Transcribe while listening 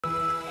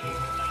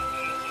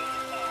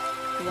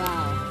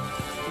Wow,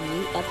 a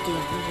new update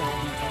on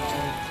Dragon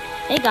Ball.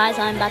 Hey guys,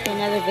 I'm back in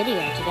another video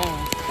today.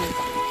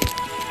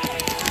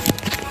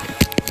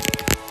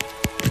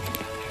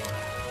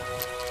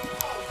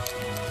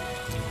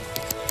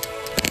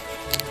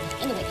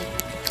 Anyway,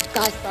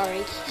 guys,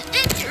 sorry.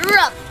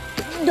 Interrupt!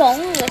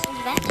 Don't listen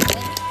to that.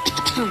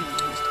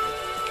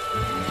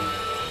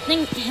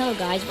 Hello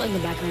guys,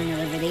 welcome back to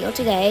another video.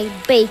 Today,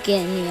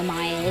 Bacon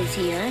Nehemiah is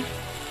here.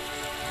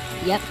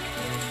 Yep,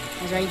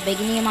 that's right,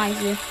 Bacon Nehemiah is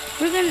here.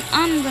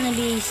 I'm gonna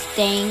be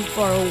staying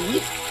for a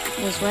week.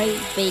 That's right,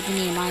 Bacon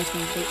Nehemiah is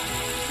gonna stay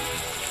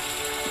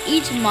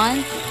each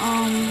month.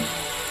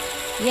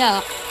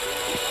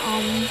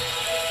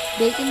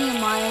 Bacon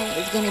Nehemiah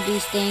is gonna be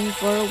staying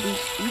for a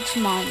week each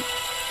month.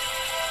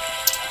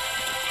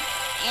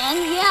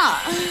 And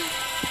yeah, I'm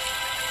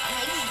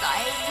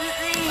excited.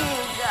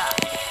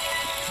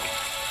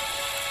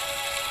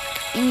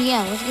 And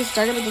yeah, let's get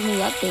started with the new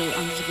update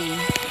on this game.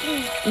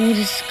 Ooh,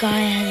 the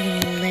sky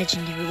has been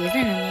legendary. Is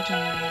that a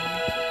legendary?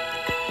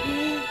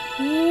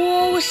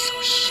 Whoa, it's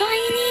so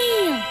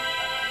shiny!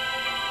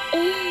 Oh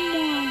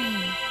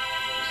my!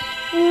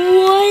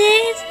 What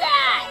is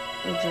that?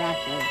 Oh,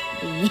 Draco.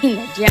 They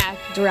named it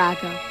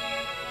Draco.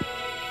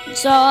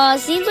 So,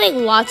 seems like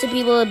lots of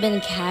people have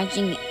been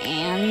catching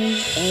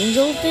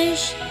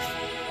angelfish.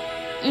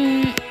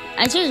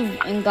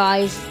 And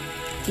guys,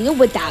 do you know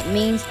what that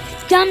means?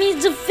 That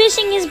means the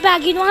fishing is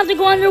back. You don't have to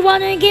go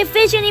underwater and get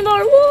fish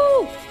anymore.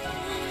 Woo!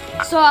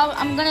 So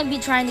I'm gonna be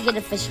trying to get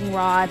a fishing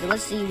rod.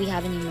 Let's see if we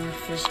have any more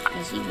fish.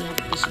 Let's see if we have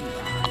fishing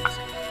rods.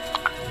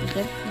 We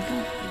got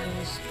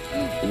this.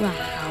 Ooh, a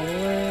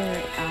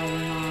howler,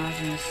 albatross,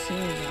 and a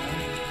silver.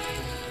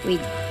 Wait,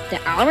 the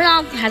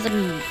albatross has a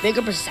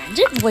bigger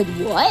percentage? Wait,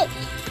 what?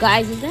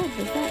 Guys, is that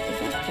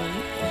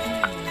funny?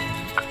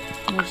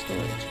 More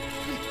storage.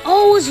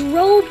 Oh, it's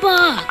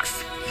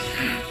Robux.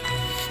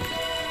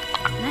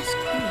 That's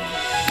cool.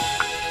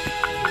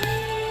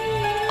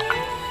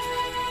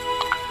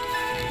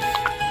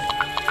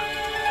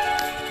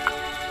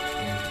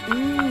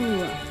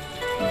 Ooh,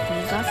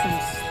 okay, got some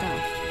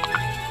stuff.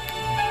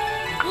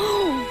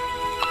 Oh,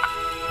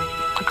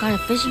 I got a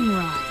fishing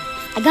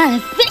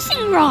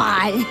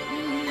rod.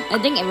 I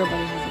think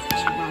everybody has a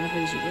fishing rod. I'm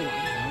pretty sure they all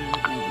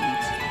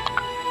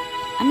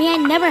have. I mean, I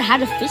never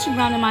had a fishing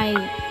rod in my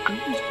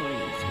inventory.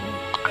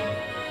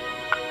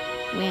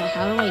 Wait,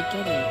 how do I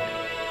get it?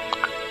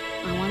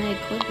 I want to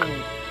equip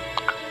it.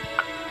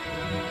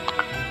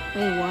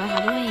 Wait, what?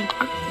 How do I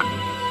equip it?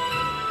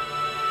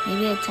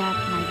 Maybe I tap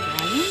my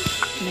dragon?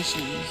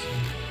 Missions.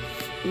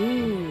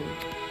 Ooh.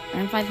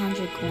 Earn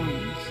 500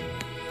 coins.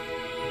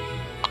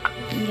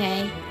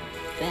 Okay.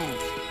 Bet.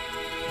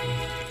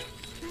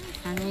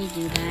 How do I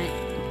do that?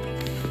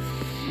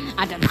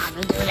 I don't know how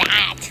to do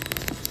that!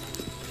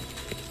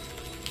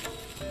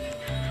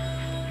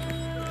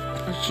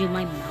 Oh shoot,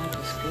 my mouth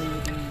is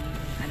bleeding.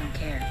 I don't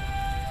care.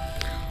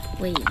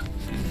 Wait.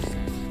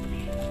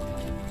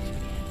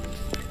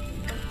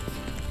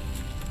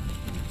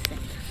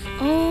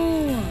 Oh!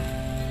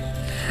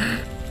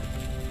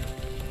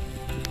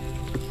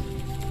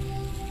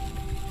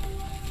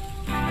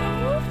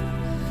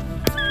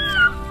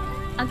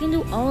 I can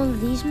do all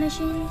of these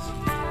missions?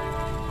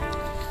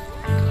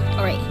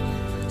 Alright.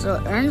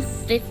 So earn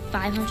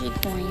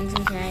 500 coins,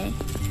 okay?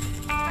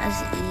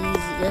 That's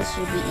easy. That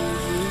should be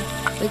easy.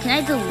 Wait, can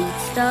I delete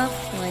stuff?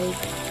 Wait,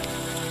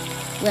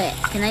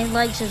 can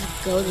I just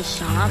go to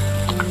shop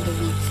and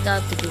delete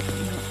stuff to get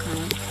what kind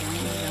of coins?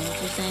 Is that what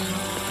you're saying?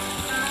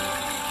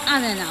 I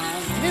don't know.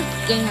 This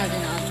game has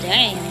an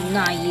update. I'm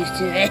not used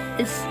to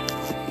this.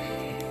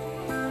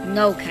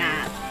 No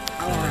cap.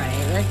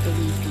 Alright, let's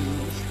delete these.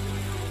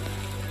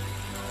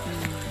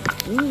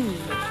 Ooh.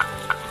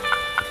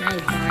 Can I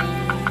buy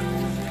any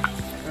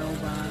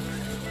Robux?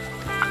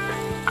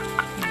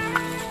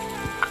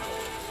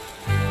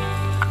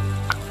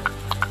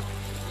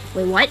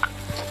 Wait, what?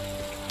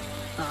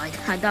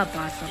 I got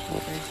bought something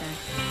for a sec.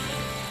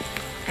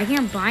 I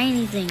can't buy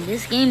anything.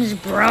 This game is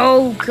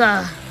broke.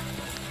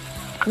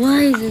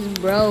 Why is this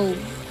broke?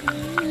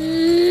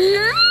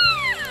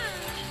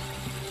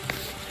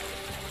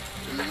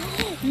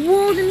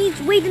 Whoa,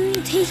 the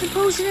mutation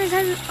potion has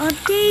had an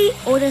update?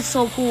 Oh, that's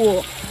so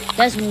cool.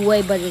 That's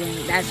way better than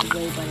the last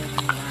one.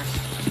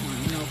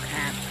 No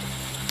cap.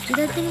 Dude,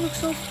 that thing looks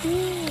so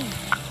cool.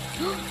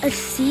 A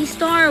sea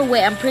star?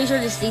 Wait, I'm pretty sure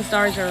the sea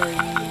stars are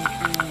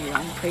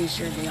I'm pretty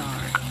sure they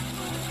are.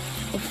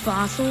 A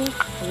fossil?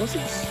 It looks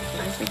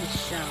like a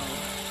shell.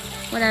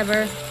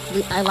 Whatever.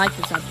 I like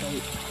this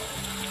update.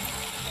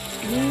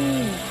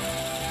 Ooh.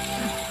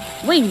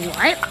 Wait,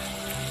 what?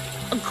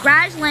 A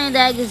crash land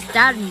egg is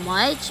that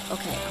much?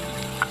 Okay.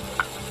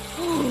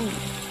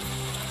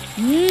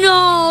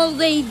 No,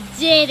 they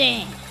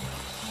didn't.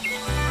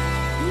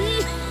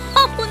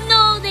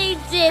 No, they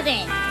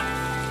didn't.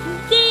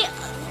 They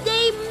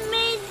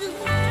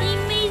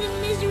made the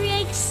mystery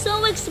egg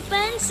so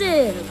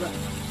expensive.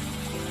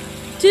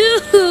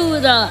 Dude,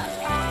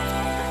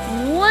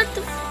 what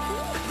the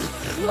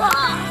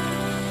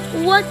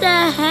What the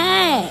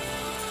heck?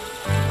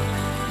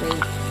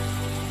 Wait.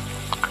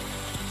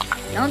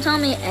 Don't tell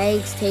me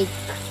eggs take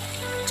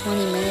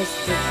 20 minutes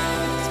to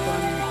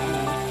spawn an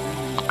egg.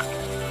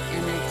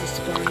 And then to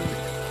spawn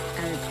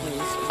at a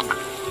place.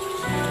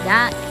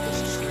 That is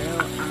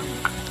true.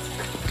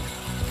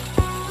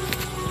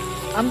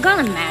 I'm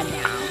kinda mad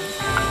now.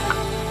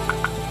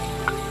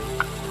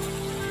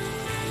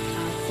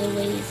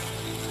 Always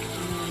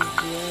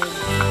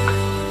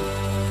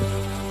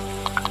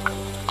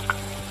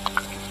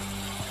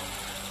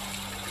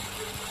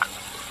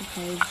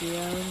okay,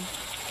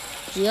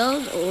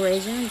 Geo's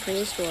origin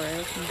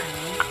prehistoric. Okay.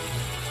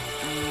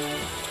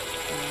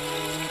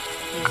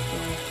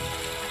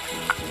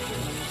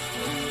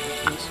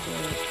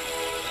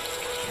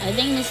 I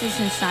think this is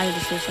inside of the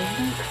social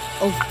thing.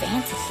 Oh,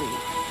 fantasy.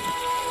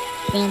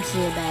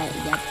 Fantasy about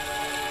yep.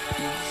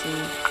 Fantasy.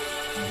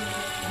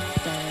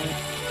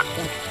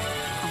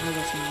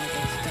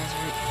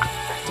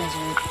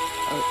 Desert,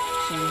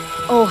 ocean.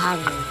 Oh,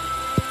 hazard.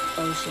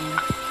 Ocean.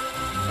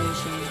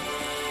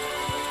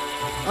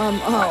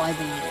 Oh, I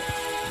think it.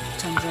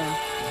 Tundra,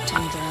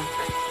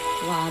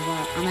 lava.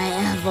 I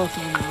mean,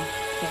 volcano.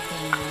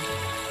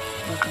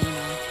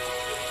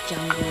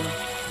 Jungle.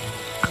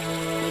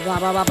 Blah,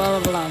 blah, blah, blah, blah,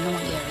 blah. No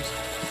one cares.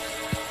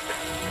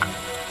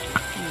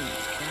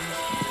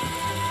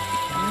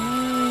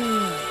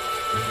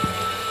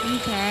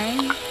 Okay.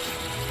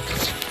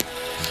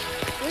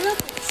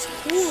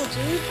 Cool,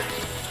 dude.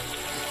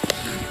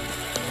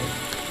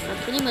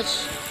 Pretty much,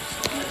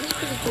 it's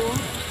pretty cool.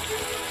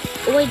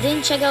 Oh, I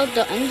didn't check out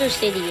the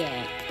Undercity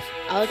yet.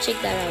 I'll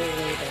check that out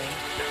later.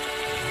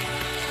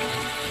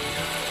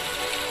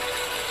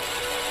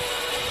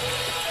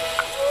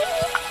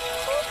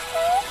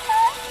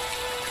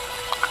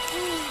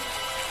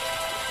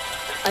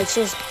 I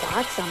just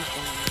bought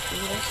something.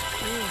 Ooh, that's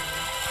cool.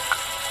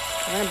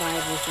 I'm gonna buy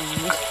everything.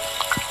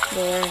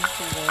 There, and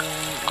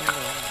there.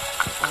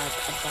 I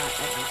bought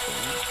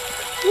everything.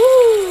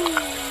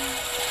 Woo!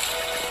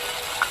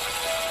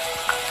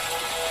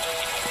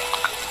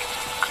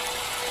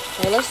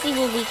 Okay, let's see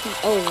what we can.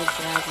 Oh, the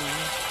dragon.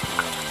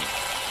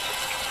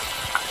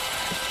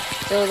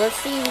 So let's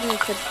see if we can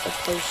put a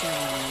potion on.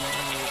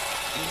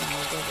 I'm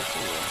gonna give it to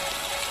you.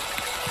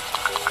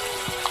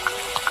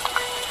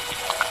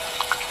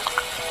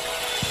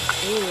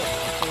 Ooh,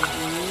 okay,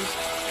 use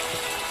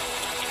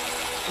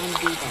and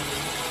do that.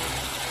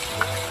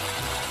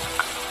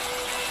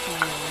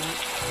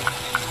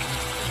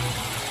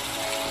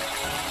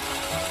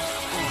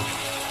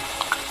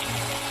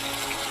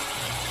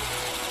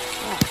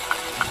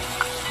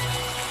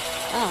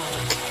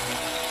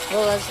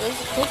 Well, let's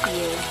equip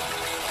you.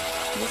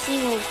 Let's see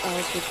what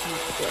else we can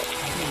equip.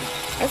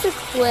 Let's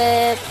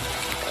equip.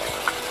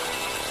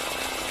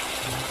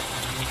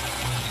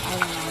 I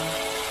don't know.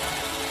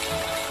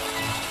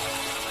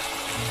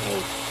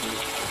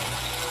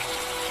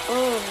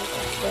 Oh,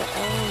 the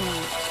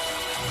element.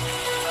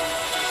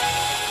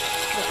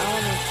 The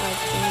element type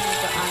changes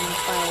the iron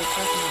fire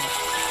Pokemon.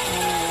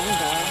 And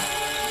rainbow.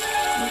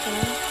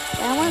 Okay.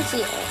 I want to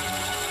see it.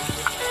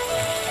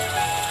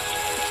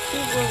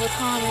 People are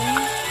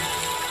common.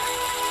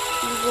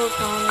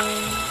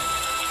 Common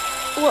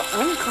or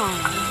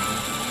uncommon.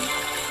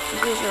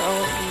 These are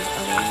all these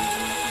other ones.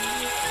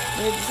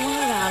 There's not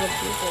a lot of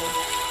people.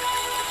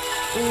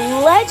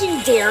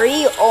 Legendary.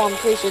 Oh, I'm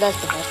pretty sure that's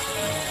the best one.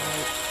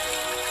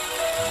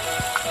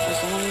 Right?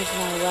 Someone is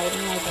now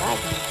riding my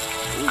dragon.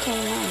 Okay,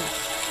 nice.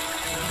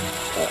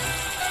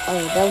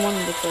 Oh, that one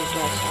looks like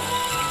that shot.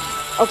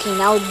 Okay,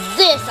 now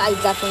this I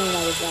definitely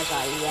know is that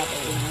shot. Yeah,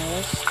 but you know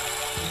this.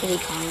 Pretty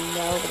common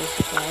though, but it's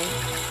okay.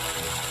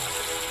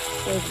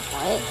 Wait,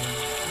 what?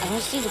 I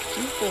don't see the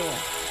people.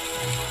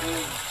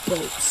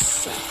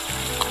 Boats.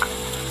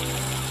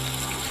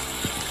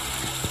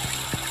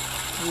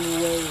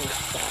 Wait a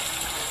sec.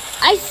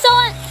 I saw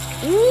it!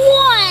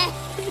 What?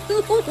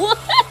 What?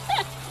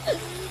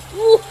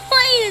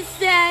 Wait a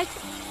sec!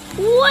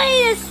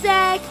 Wait a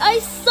sec! I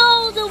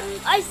saw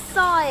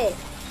it!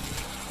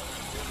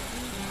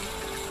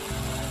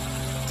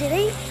 Did I?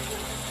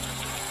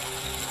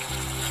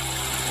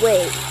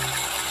 Wait.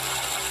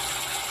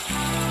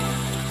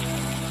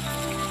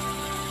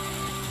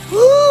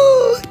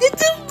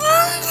 It's a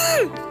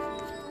burger!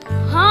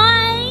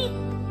 Hi!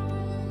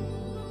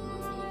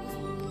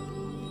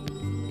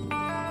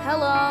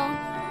 Hello?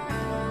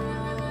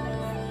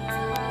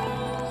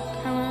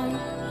 Hello?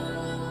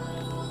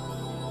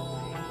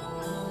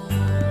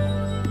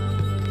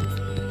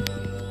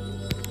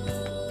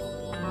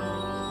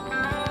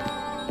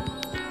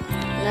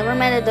 Never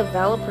met a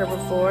developer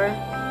before.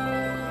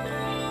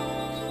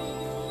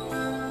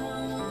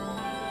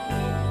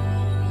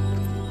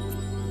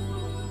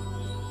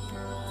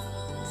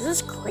 This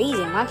is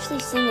crazy. I'm actually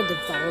seeing a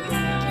developer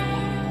in the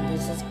game.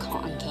 This is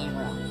caught on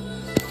camera.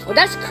 Well,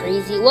 that's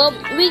crazy. Well,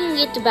 we can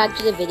get back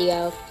to the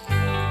video. Wait,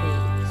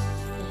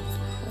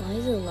 why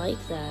is it like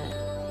that?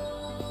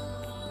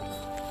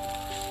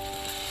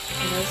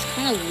 That's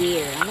kind of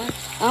weird.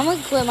 I'm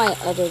gonna quit my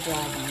other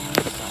dragon.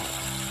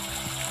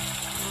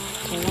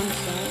 Okay, one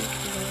sec.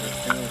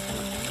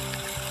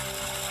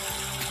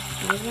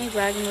 Why does my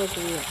dragon look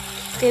weird?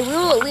 Okay, we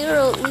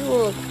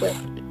will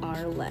equip.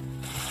 left?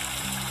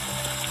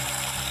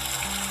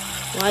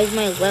 Why is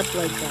my left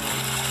like that?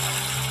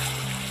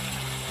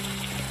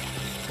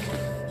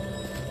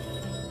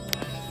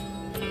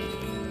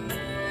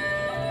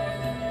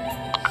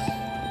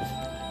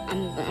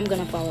 I'm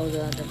gonna follow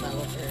the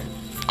developer.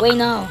 Wait,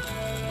 no.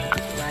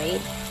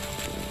 Right?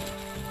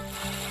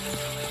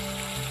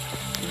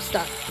 I'm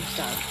stuck.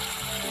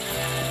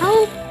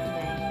 Help!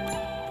 Okay.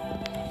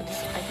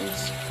 I can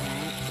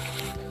sprint.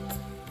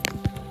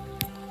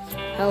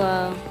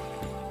 Hello.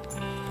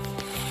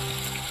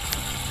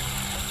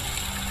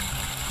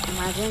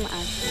 Imagine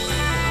actually.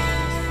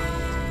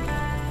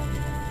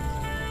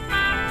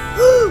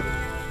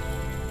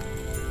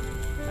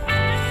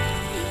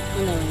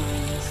 Never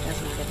mind.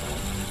 That's not good.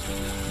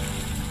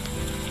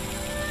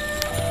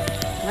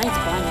 Nice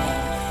fun.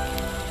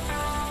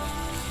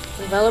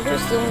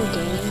 Developers still in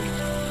game.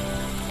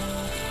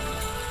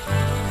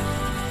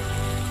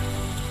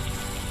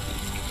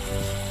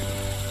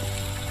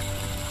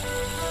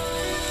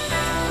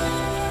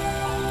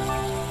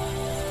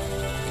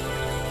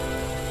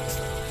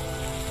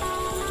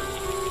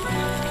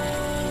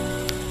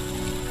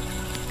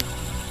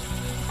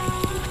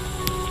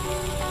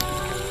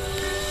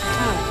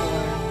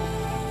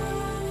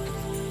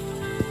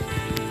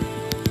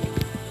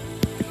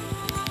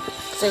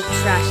 It's like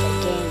trash that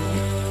game.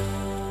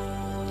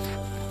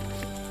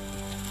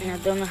 And I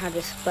don't know how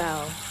to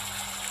spell.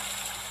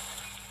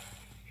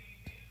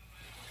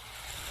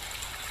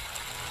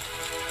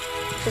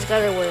 Just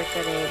gotta work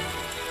at it.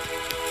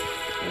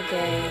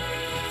 Okay.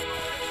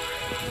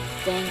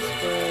 Thanks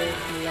for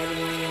letting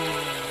me know.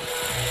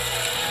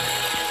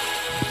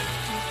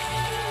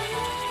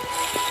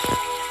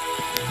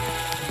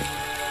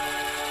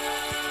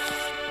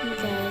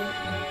 Okay.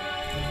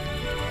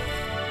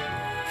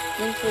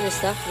 Thanks for the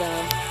stuff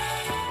though.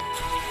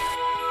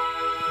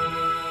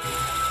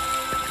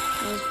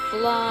 Let's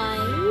fly.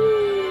 Woo.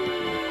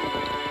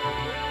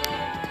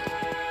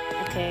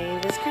 Okay,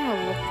 this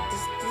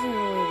doesn't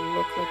really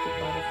look like a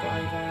butterfly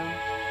though.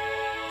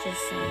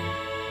 Just saying.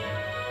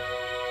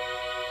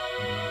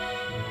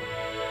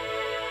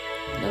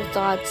 No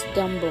thoughts,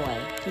 dumb boy.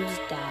 Who's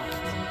that?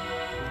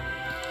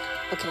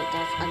 Okay, I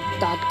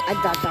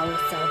thought that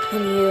was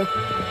helping you.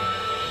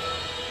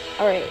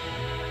 Alright.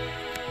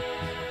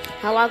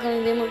 How long have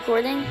we been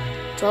recording?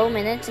 12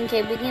 minutes.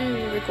 Okay, we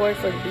can record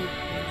for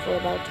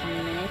about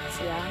 20 minutes,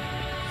 yeah.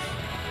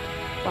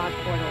 Bot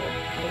portal.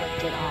 How do I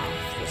get off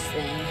this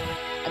thing?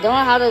 I don't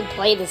know how to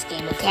play this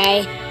game,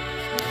 okay?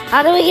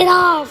 How do we get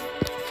off?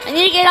 I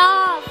need to get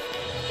off!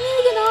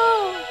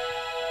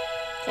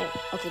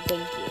 Okay,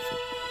 thank you.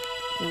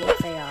 Now we'll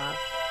play off.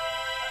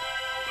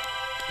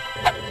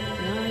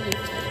 No, you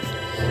take.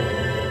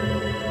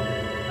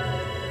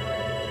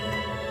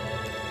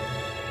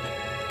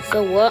 So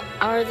what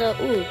are the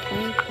 20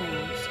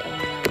 points? Oh,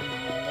 never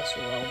mind. That's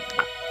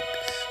Roblox.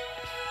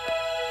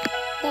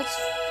 That's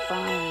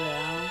fine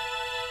though.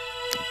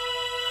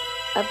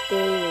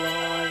 Update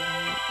log.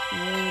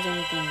 No one's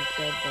anything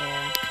good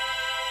there.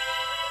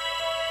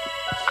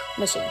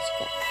 Machines,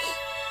 okay.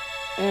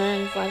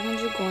 Earn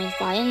 500 coins.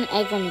 Buy an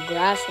egg from the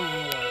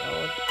grassland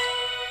world.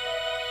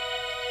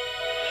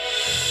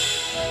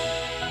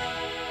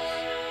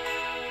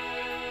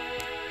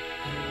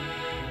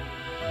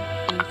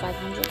 And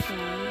 500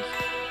 coins.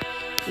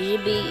 You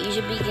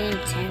should be getting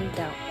 10,000.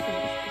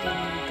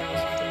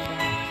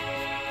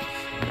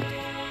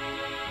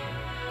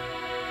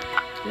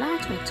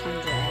 Match my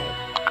tundra egg.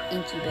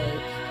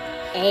 Incubate.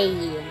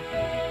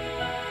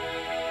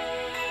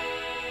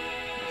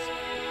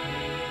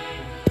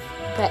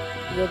 Pet,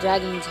 your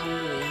dragon's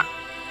hungry.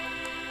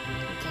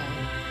 Okay.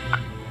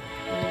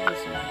 Let me get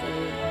some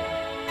food.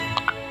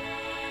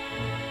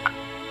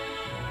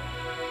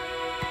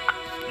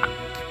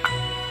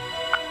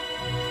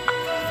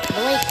 How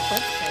do I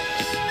click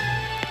this?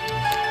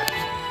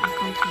 I'm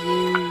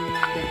confused.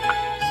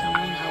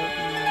 Someone help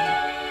me.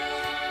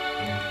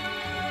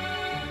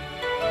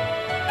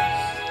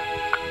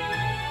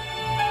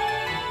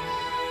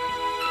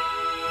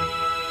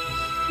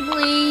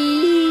 Please.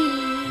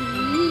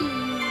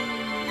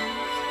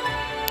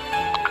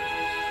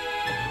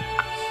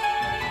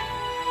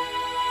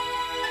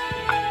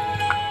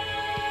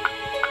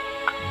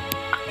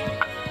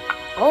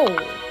 Oh,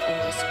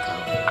 let's go.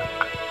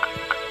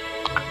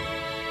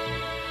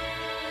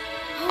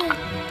 Oh,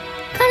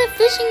 got a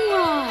fishing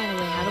rod.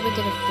 Wait, how do we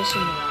get a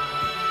fishing rod?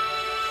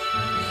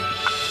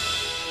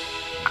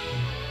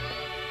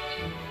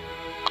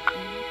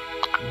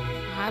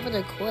 I have it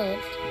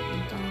equipped.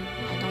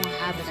 I don't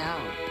have it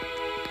out.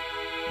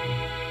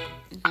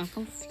 I'm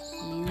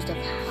confused of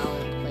how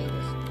to play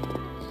this.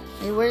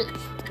 Wait,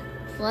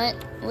 what?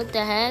 What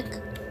the heck?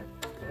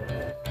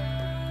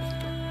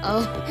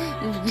 Oh,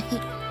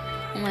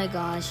 oh my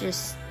gosh, you're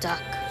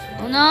stuck.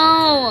 Oh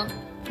no!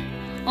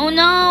 Oh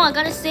no, I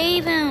gotta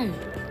save him.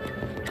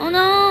 Oh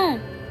no!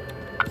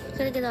 You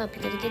gotta get up,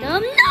 you gotta get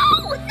up. No!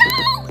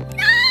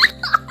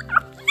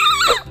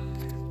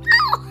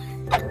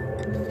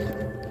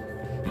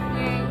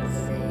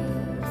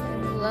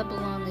 Up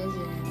along this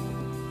end.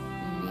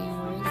 Man,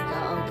 where is he?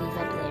 Oh, he's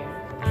up there.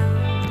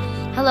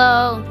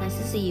 Hello, nice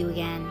to see you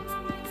again.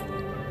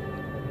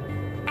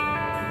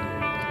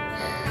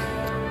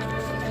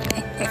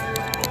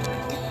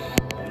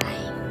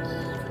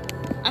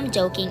 I'm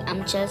joking,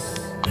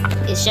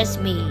 it's just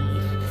me.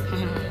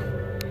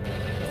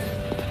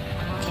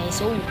 Okay,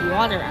 so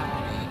water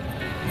element.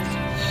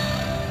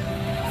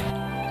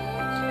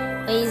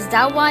 Wait, is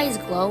that why it's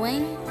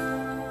glowing?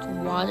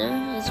 Water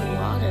is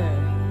water.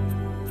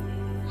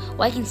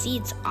 Well, I can see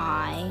its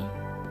eye.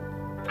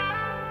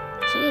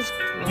 See, it's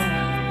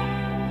glowing.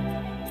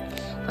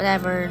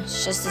 Whatever,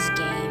 it's just this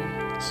game.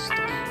 It's just a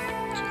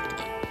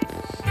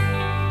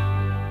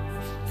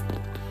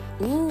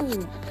game. Ooh.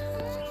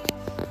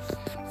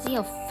 See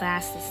how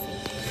fast this thing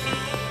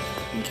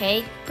is.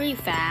 Okay, pretty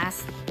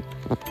fast.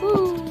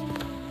 Woo.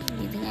 Do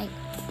you think I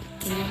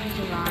can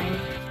survive?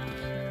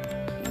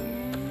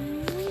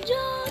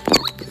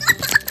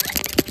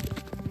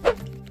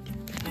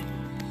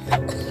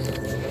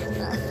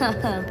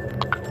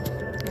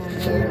 Oh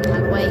man, how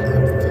do I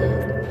equip it?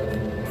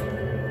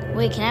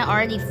 Wait, can I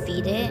already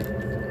feed it?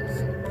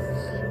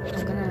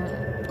 I'm gonna...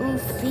 Ooh,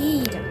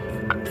 feed!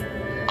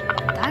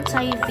 That's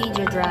how you feed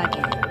your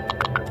dragon.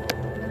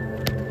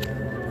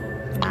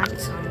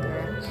 Max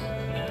hunger.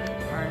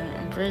 Or,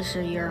 I'm pretty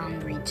sure you're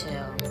hungry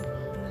too.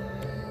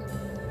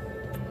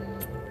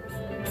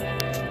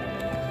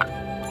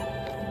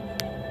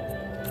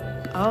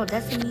 Oh,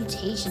 that's the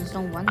mutations.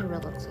 No wonder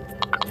it looks like that.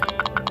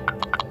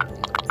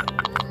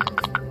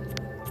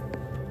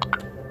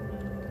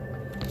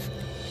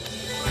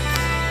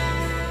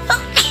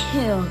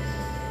 Ew.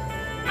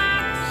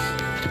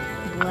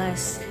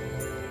 Bless.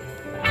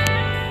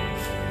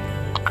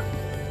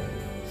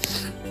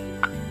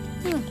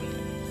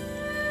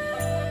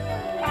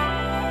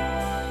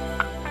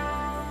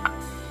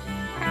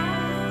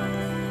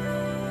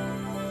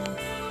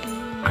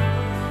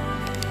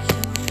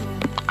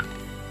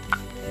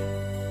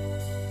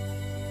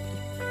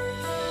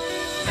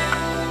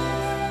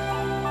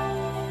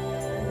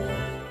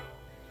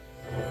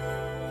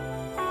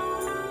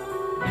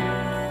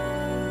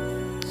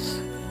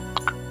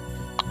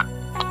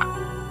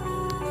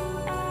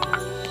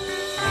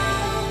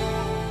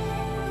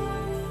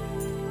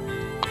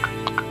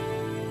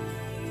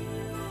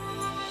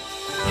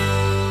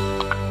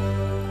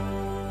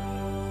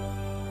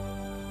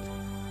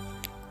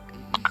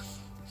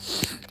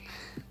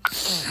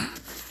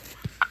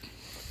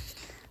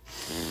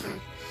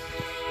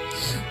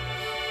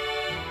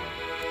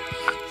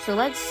 So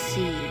let's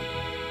see.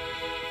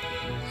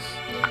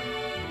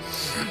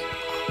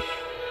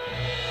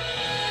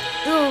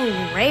 Ooh,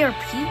 rare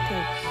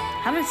people.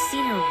 Haven't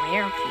seen a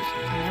rare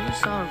people. I never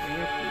saw a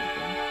rare people.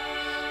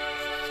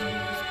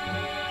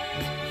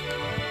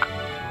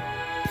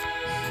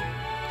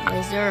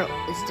 Is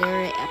there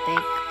an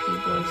epic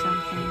people or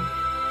something?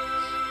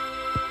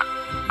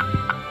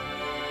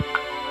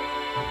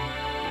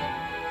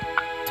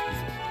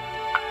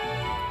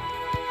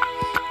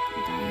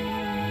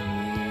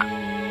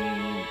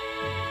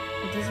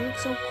 This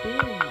looks so cool.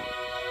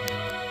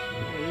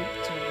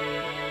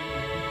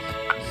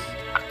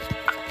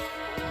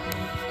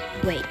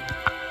 Wait.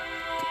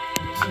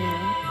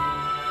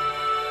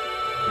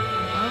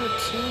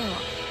 Two.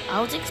 I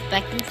was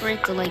expecting for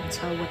it to like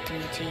tell what the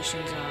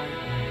mutations are.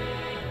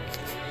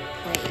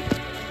 Wait.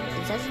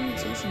 Is that a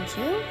mutation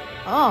too?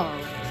 Oh.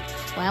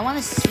 Well, I want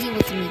to see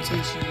what the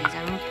mutation is.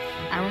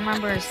 I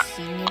remember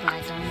seeing it, but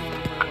I don't know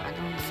what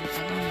the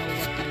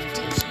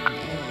mutation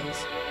is.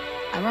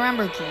 I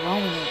remember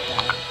growing it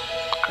though.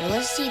 But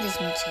let's see this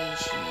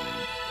mutation.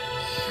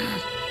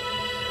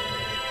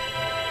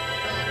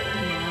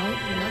 No,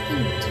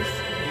 nothing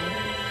different.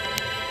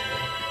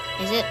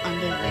 Is it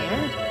under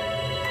there?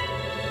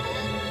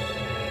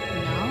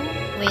 No?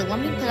 Wait, let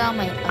me put out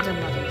my other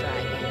mother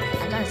dragon.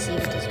 I gotta see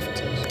what this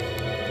mutation is.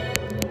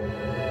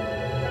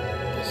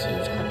 This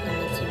huge company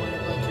makes you want to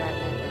play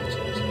Dragon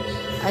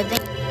Adventures. I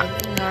think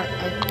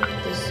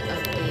this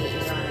update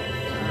is our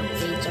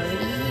update's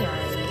already here. I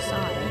already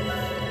saw it.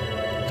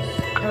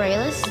 Alright,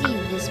 let's see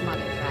this mother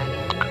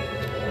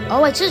dragon.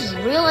 Oh, I just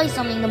realized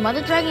something. The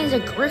mother dragon is a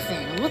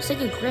griffin. It looks like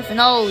a griffin.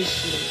 Oh,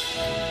 shoot.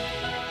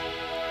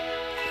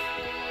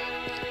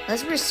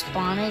 Let's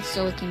respawn it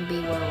so it can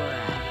be where we're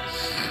at.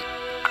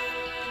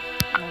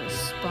 I'll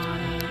respawn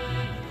it.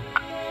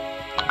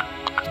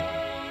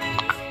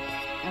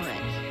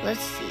 Alright,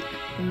 let's see.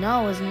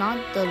 No, it's not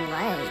the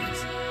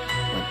legs.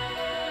 What?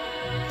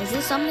 Is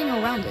there something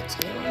around the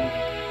tail?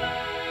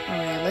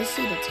 Alright, let's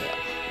see the tail.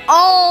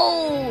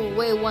 Oh!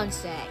 Wait one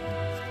sec.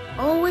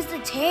 Oh, it's the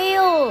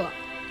tail!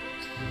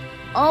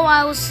 Oh,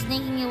 I was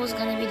thinking it was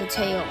gonna be the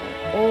tail.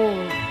 Oh,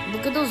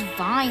 look at those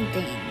vine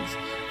things.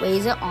 Wait,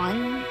 is it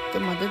on the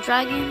mother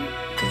dragon?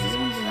 Because this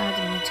one doesn't have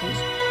a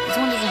mutation. This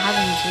one doesn't have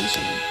a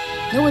mutation.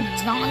 No,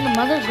 it's not on the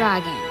mother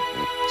dragon.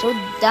 So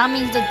that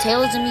means the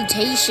tail is a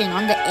mutation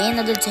on the end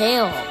of the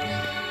tail.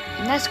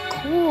 And that's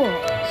cool.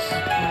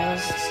 Alright,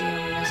 let's see.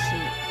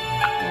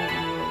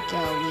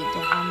 Oh, we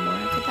don't have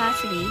more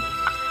capacity.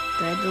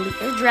 Gotta delete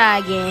the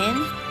dragon.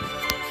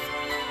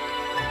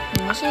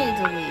 What should I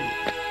delete?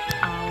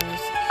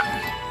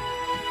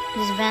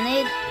 He's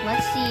vented.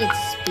 Let's see its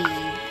speed.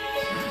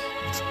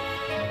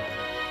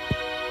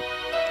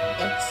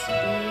 Its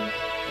speed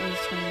is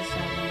 27.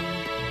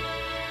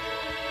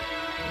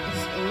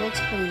 It looks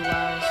pretty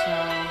low, so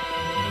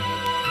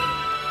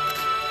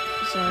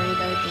sorry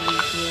to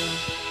delete you.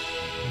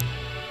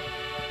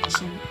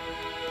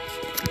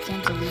 I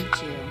can't delete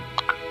you.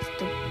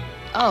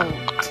 Oh,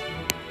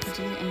 it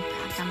didn't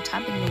impact. I'm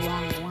typing the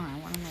wrong one.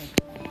 What am I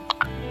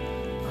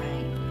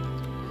doing?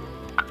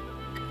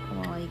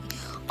 Right.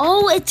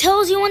 Oh, it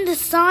tells you on the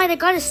side. I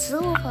got a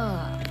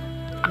silver.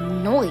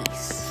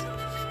 Nice.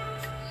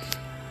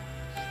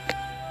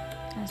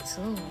 That's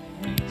silver.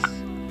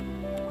 Nice.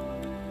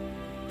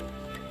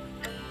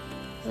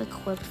 Let's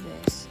equip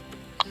this.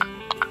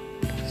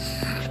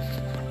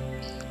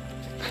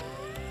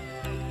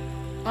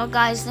 Well,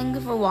 guys, thank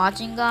you for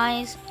watching,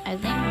 guys. I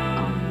think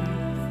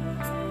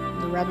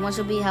the red ones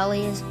will be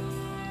Hellies,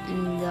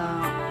 and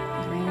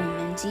green and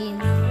minty.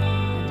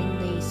 I think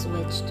they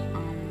switched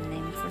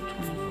names for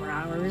 24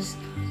 hours.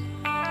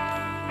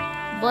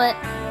 But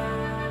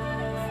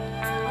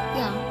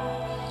yeah,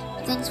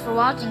 thanks for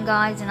watching,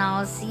 guys, and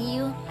I'll see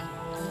you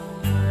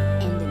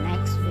in the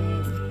next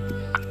vid.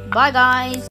 Bye, guys.